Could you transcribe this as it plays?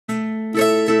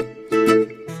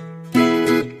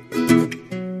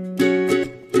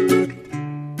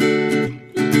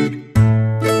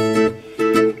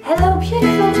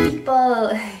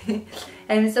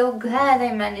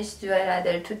managed to do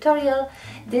another tutorial.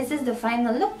 This is the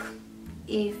final look,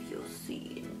 if you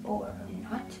see it or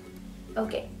not.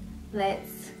 Okay,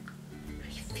 let's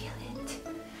refill it.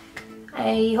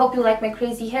 I hope you like my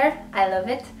crazy hair. I love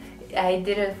it. I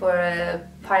did it for a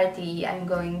party I'm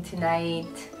going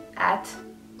tonight at.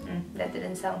 That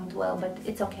didn't sound well, but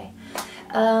it's okay.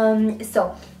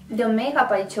 So the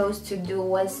makeup I chose to do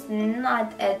was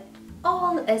not at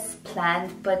all as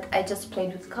planned, but I just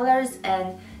played with colors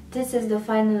and this is the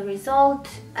final result.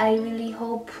 I really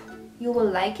hope you will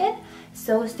like it,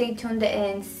 so stay tuned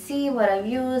and see what I've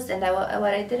used and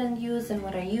what I didn't use and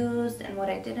what I used and what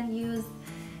I didn't use.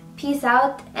 Peace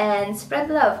out and spread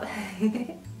love.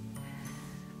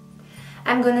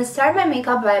 I'm gonna start my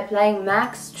makeup by applying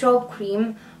MAC Strobe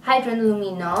Cream Hydratant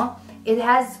Lumineux. It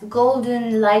has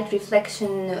golden light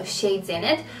reflection shades in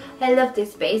it. I love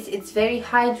this base. It's very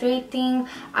hydrating.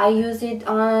 I use it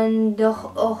on the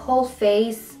whole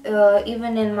face,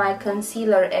 even in my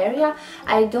concealer area.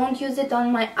 I don't use it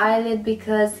on my eyelid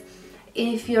because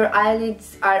if your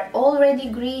eyelids are already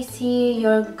greasy,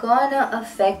 you're gonna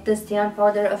affect the stay-on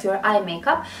powder of your eye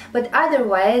makeup, but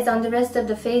otherwise on the rest of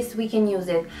the face we can use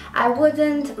it. I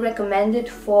wouldn't recommend it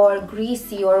for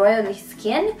greasy or oily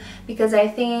skin because I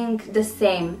think the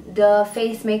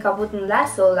face makeup wouldn't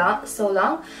last so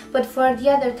long, but for the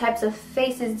other types of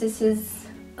faces this is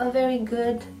a very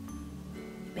good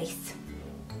base.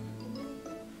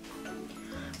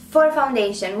 For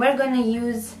foundation, we're gonna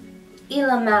use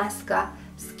Illamasqua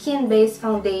Skin Base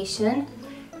Foundation.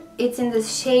 It's in the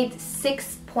shade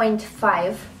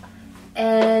 6.5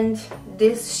 and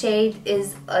this shade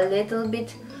is a little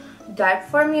bit dark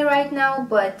for me right now,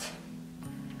 but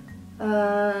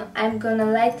I'm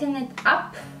gonna lighten it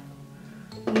up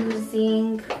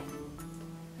using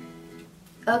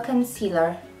a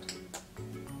concealer,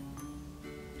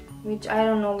 which I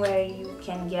don't know where you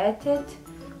can get it.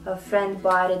 A friend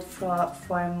bought it for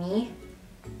me.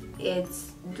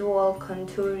 It's dual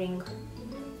contouring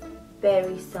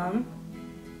Berrisom.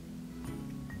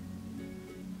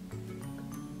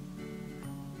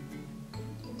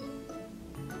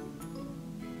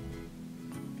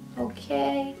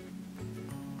 Okay,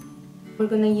 we're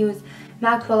gonna use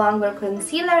MAC Prolongwear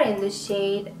Concealer in the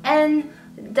shade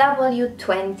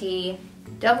NW20.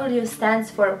 W stands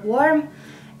for warm,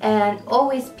 and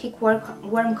always pick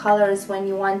warm colors when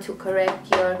you want to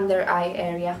correct your under eye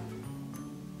area.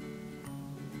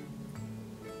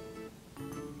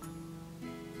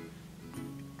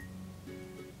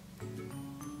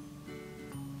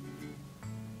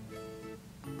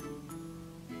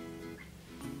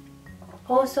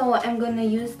 Also, I'm gonna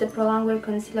use the Prolongwear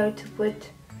Concealer to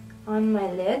put on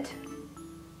my lid.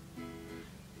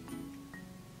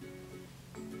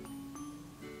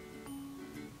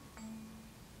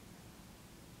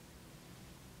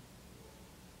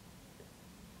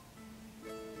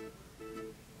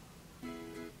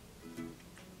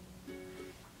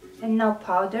 And now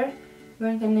powder.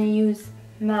 We're gonna use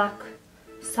MAC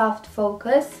Soft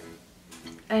Focus.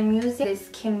 I'm using this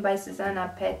Kim by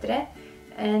Susanna Petre,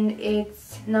 and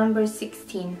it's number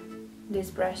 16, this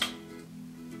brush.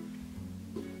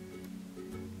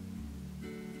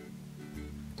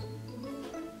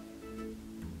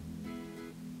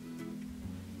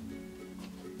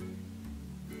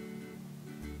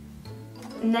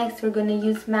 Next we're gonna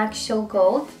use MAC Show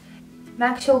Gold.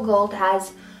 MAC Show Gold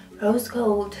has rose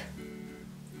gold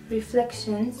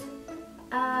reflections.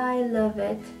 I love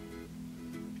it.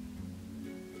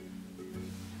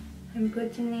 I'm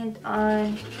putting it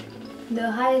on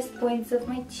the highest points of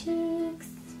my cheeks.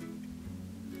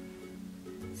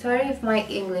 Sorry if my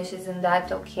English isn't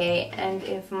that okay and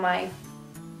if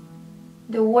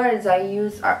the words I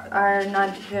use are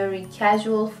not very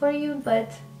casual for you,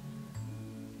 but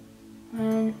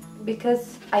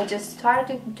because I just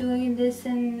started doing this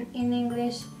in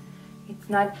English, it's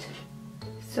not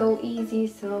so easy,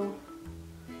 so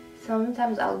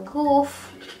sometimes I'll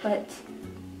goof, but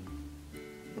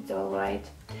it's alright.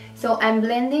 So I'm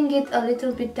blending it a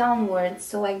little bit downwards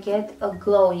so I get a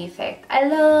glow effect. I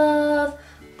love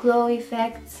glow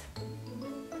effects.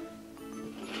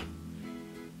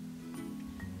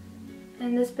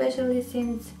 And especially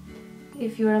since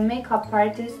if you're a makeup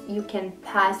artist, you can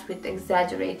pass with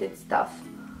exaggerated stuff.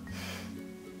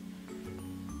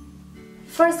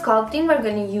 For sculpting, we're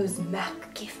gonna use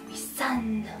MAC Give Me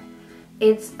Sun.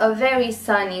 It's a very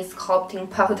sunny sculpting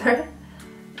powder.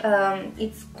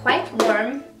 It's quite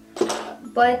warm,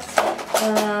 but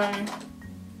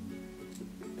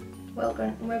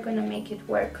we're gonna make it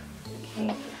work.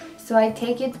 Okay, so I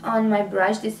take it on my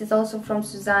brush. This is also from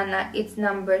Susanna. It's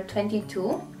number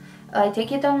 22. I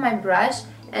take it on my brush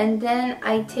and then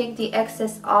I take the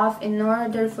excess off in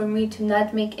order for me to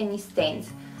not make any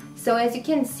stains. So as you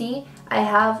can see, I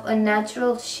have a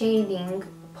natural shading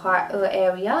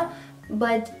area,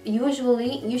 but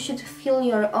usually you should feel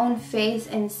your own face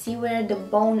and see where the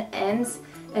bone ends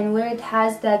and where it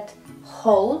has that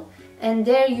hole, and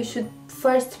there you should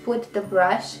first put the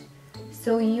brush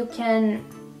so you can,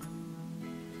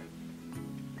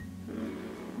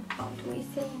 how do we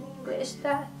say in English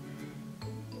that?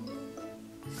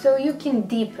 So you can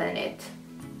deepen it.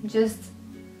 Just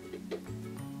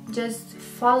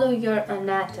follow your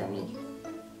anatomy.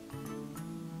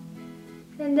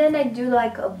 And then I do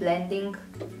like a blending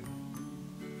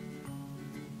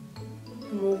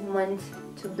movement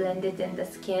to blend it in the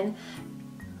skin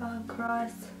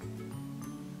across.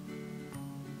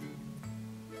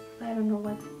 I don't know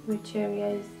which area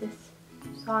is this.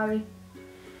 Sorry.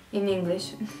 In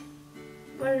English.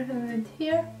 Where is it?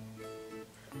 Here.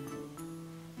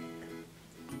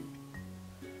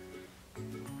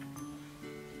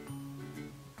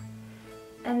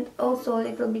 And also a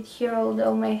little bit here,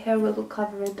 although my hair will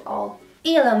cover it all.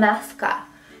 Illamasqua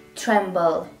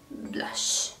Tremble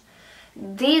blush.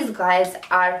 These guys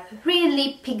are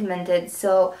really pigmented,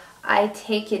 so I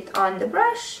take it on the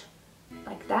brush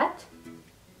like that,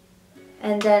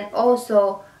 and then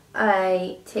also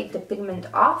I take the pigment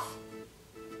off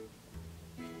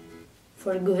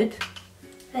for good,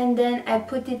 and then I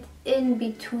put it in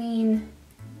between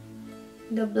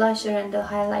the blusher and the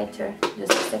highlighter.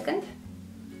 Just a second.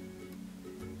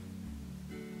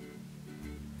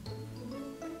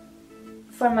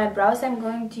 For my brows, I'm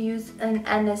going to use an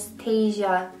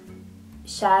Anastasia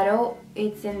shadow.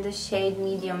 It's in the shade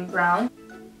medium brown.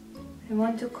 I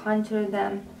want to contour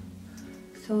them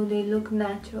so they look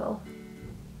natural.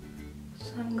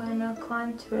 So I'm gonna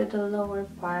contour the lower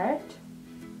part.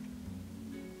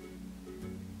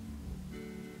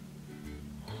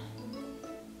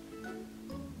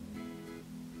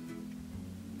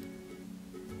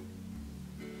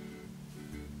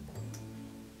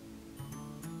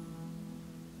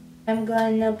 I'm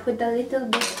gonna put a little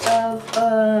bit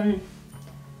of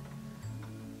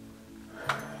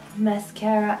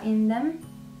mascara in them.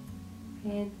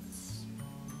 It's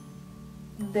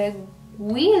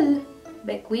Beguile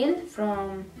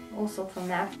from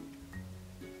MAC.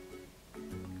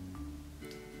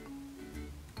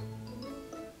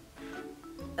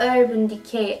 Urban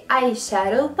Decay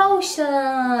Eyeshadow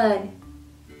Potion.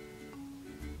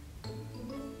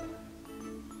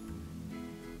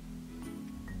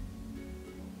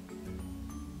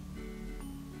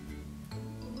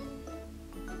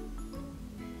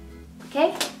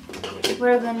 Okay,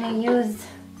 we're gonna use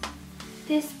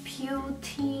this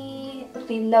beauty. I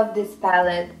really love this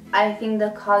palette. I think the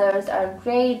colors are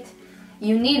great.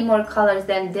 You need more colors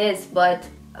than this, but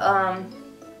I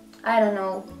don't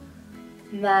know,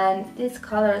 man, these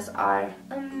colors are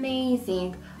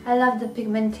amazing. I love the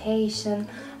pigmentation,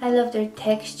 I love their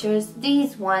textures.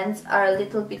 These ones are a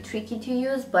little bit tricky to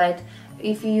use, but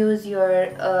if you use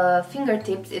your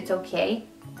fingertips, it's okay.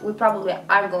 We probably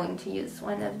are going to use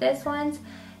one of these ones,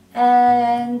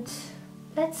 and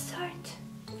let's start.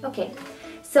 Okay,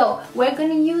 so we're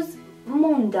gonna use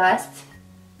Moon Dust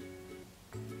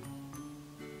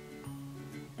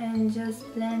and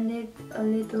just blend it a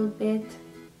little bit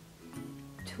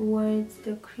towards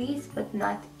the crease, but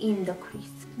not in the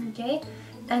crease, okay?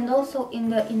 And also in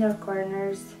the inner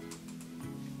corners.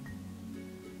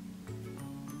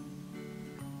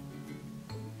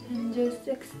 And just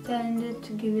extend it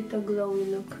to give it a glowy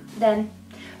look. Then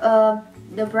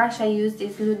the brush I used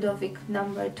is Ludovic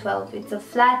number 12. It's a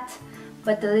flat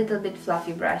but a little bit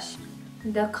fluffy brush.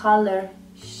 The color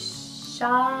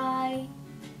Shy.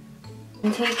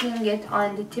 I'm taking it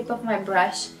on the tip of my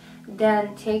brush,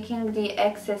 then taking the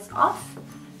excess off,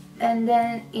 and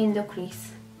then in the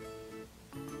crease.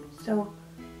 So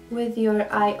with your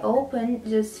eye open,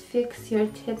 just fix your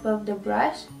tip of the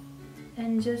brush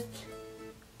and just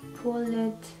pull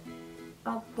it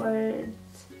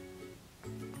upwards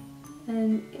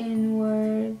and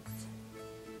inwards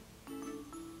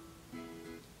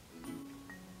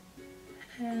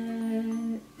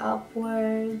and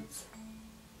upwards.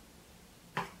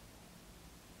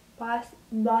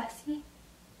 Bossy,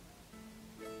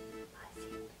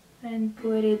 and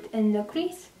put it in the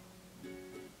crease.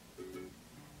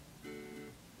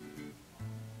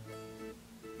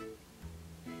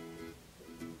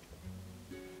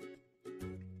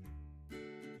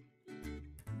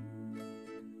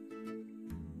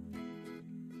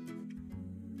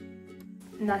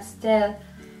 Anastasia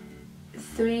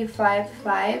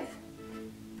 355.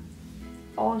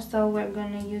 Also, we're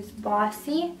gonna use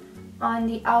Bossy on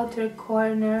the outer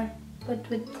corner, but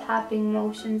with tapping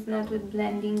motions, not with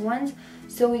blending ones,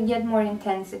 so we get more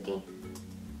intensity.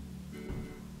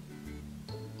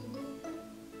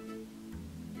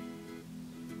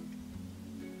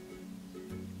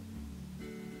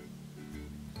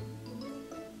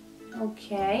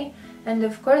 Okay, and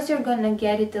of course you're gonna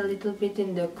get it a little bit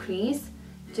in the crease.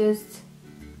 Just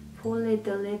pull it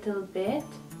a little bit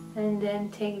and then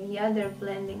take the other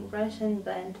blending brush and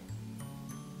blend.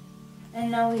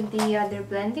 And now with the other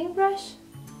blending brush,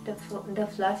 the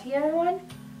fluffier one,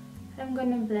 I'm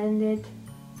gonna blend it.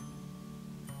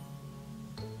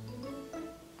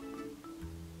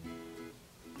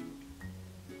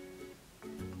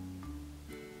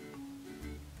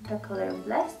 The color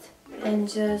Blessed, and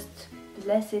just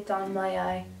bless it on my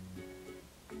eye.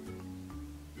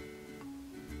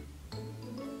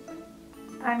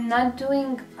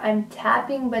 I'm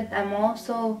tapping, but I'm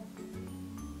also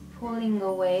pulling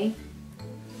away,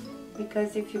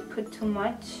 because if you put too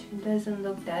much, it doesn't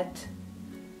look that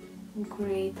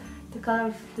great. The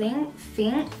color Fling,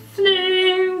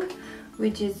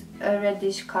 which is a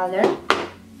reddish color,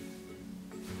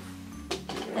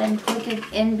 and put it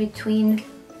in between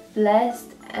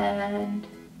Blessed and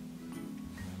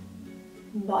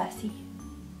Bossy.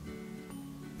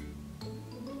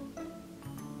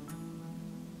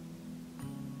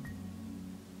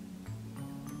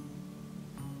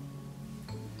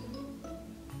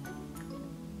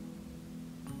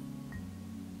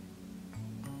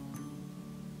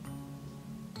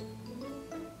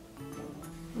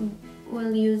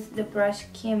 We'll use the brush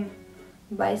Kim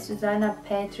by Susanna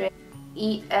Petre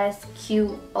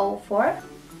ESQ04,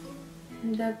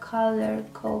 the color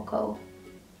Coco.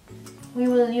 We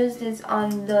will use this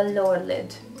on the lower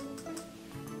lid.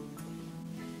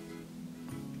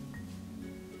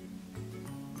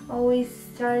 Always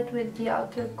start with the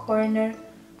outer corner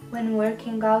when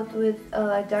working out with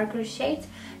darker shades,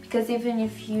 because even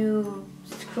if you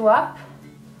screw up,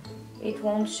 it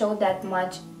won't show that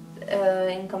much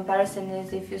in comparison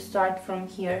as if you start from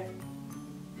here.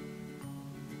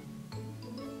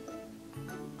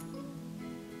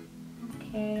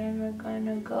 Okay, and we're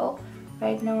gonna go.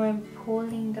 Right now I'm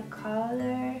pulling the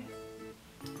color,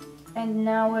 and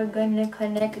now we're gonna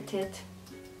connect it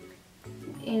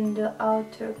in the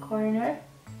outer corner.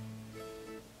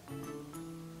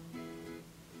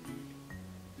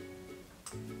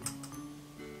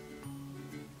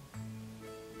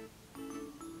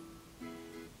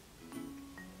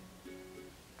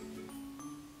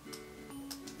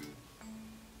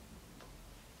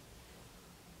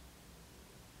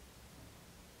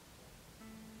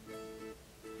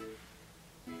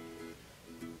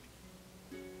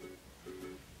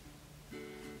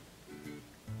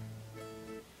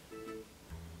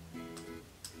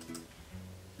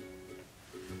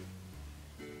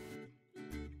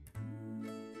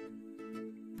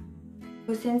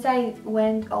 Since I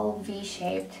went all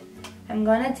V-shaped, I'm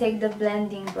gonna take the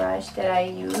blending brush that I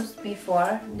used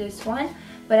before, this one,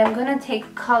 but I'm gonna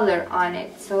take color on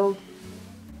it. So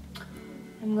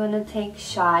I'm gonna take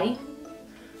Shy,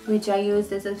 which I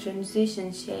used as a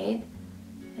transition shade,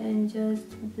 and just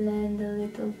blend a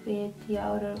little bit the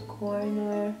outer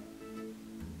corner.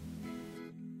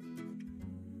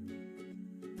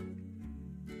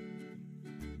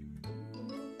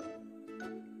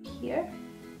 Here.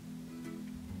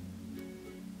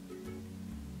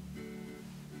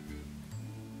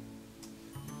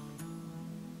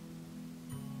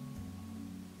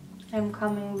 I'm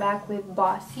coming back with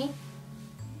Bossy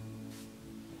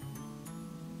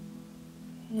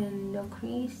in the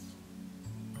crease.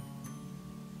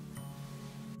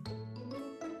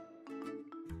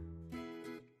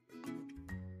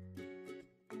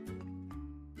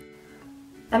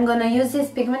 I'm gonna use this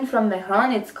pigment from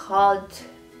Mehron. It's called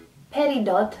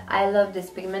Peridot. I love this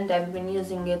pigment. I've been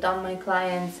using it on my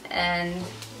clients and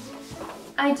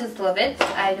I just love it.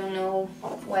 I don't know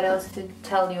what else to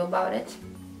tell you about it.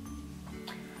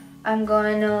 I'm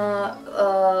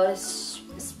gonna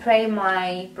spray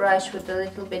my brush with a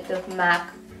little bit of MAC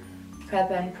Prep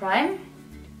and Prime,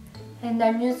 and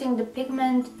I'm using the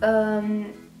pigment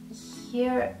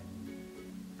here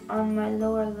on my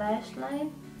lower lash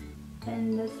line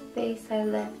and the space I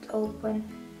left open.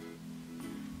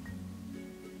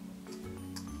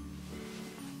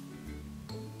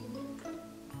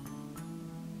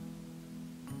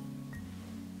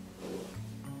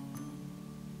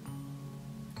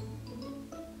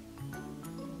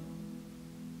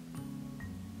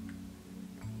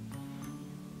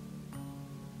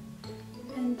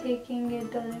 And taking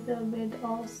it a little bit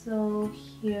also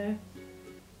here.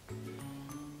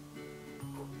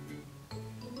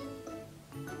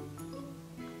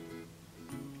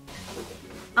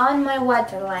 On my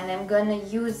waterline, I'm gonna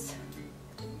use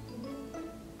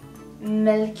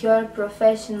Melkior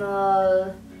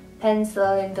Professional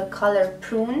pencil in the color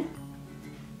Prune.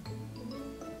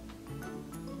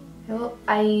 So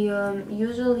I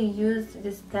usually use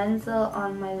this pencil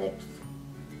on my lips.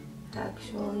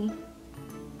 Actually,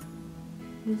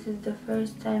 this is the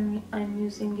first time I'm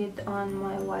using it on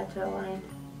my waterline.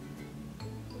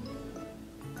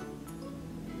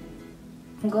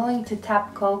 I'm going to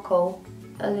tap Coco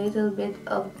a little bit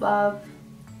above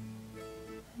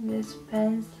this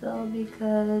pencil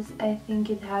because I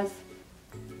think it has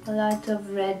a lot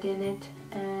of red in it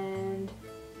and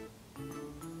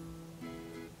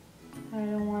I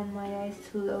don't want my eyes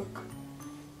to look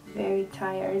very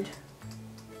tired.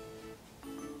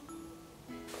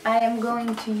 I am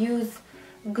going to use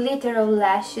Glittero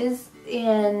lashes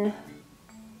in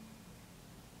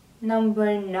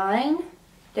number 9.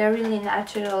 They're really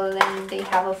natural and they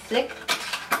have a flick.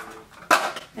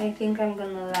 I think I'm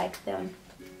gonna like them.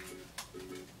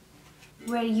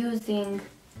 We're using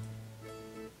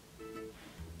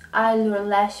Allure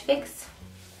Lash Fix.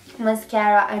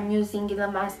 Mascara, I'm using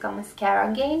Illamasqua Mascara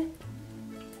again.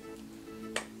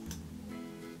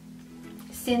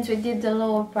 Since we did the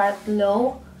lower part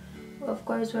low, of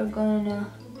course we're gonna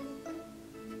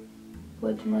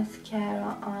put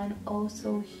mascara on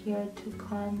also here to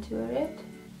contour it.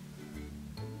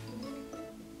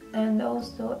 And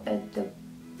also at the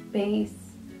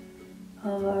base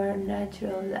of our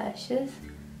natural lashes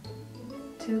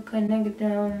to connect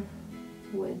them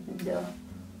with the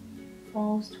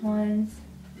false ones.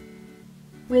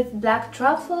 With black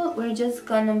truffle, we're just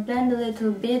gonna blend a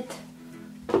little bit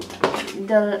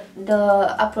the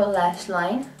upper lash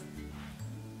line.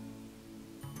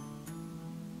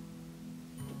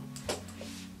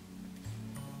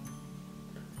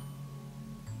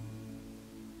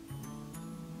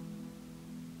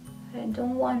 I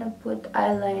don't want to put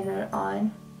eyeliner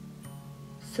on,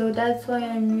 so that's why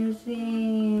I'm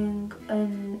using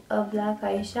a black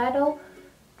eyeshadow,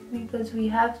 because we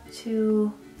have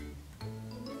to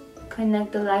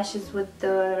connect the lashes with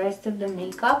the rest of the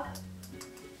makeup,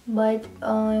 but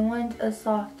I want a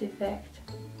soft effect.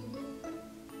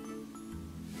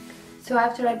 So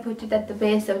after I put it at the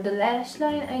base of the lash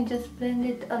line, I just blend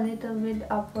it a little bit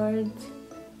upwards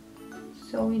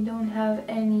so we don't have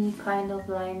any kind of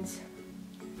lines.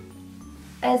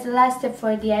 As the last step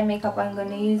for the eye makeup, I'm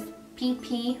gonna use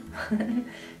PP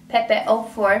Pepe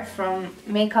 04 from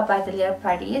Makeup Atelier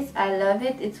Paris. I love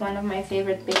it. It's one of my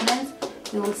favorite pigments.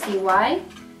 You will see why.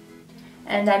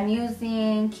 And I'm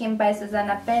using Kim by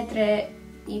Susanna Petre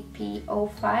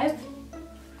EP05.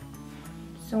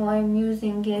 So I'm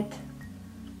using it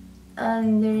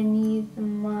underneath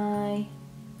my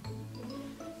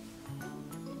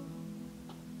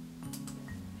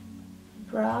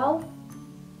brow.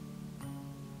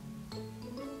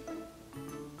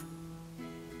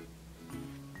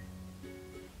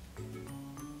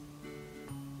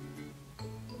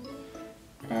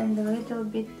 And a little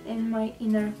bit in my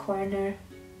inner corner.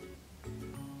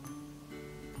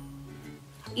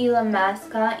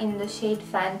 Illamasqua in the shade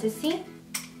Fantasy.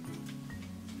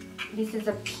 This is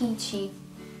a peachy,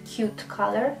 cute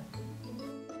color.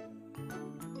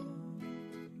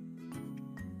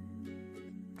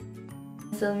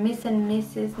 So Miss and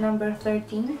Mrs. number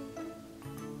 13.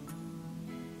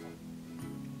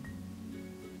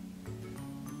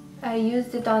 I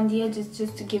used it on the edges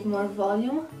just to give more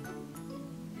volume.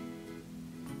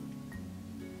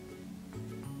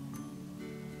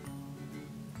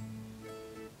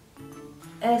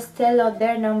 Estee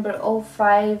Lauder number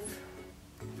 05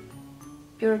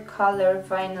 Pure Color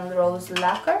Vinyl Rose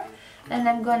Lacquer, and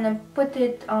I'm gonna put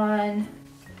it on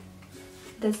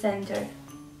the center.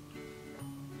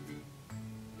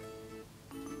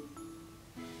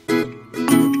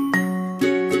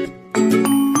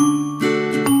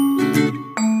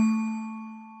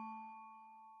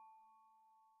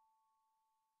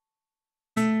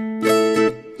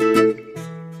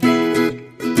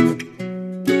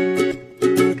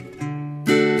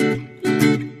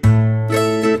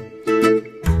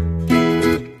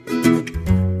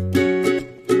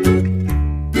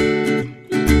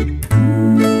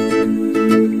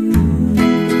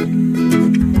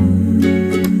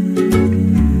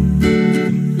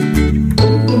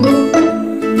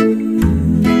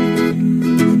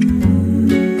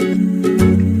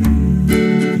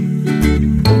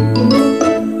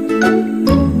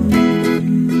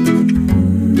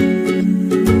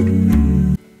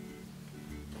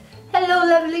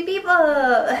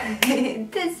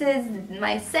 This is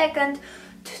my second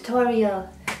tutorial.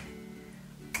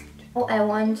 Oh,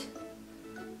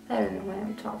 I don't know why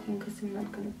I'm talking because I'm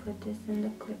not going to put this in the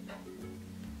clip.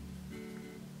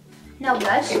 Now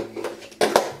blush.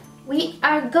 We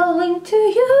are going to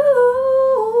use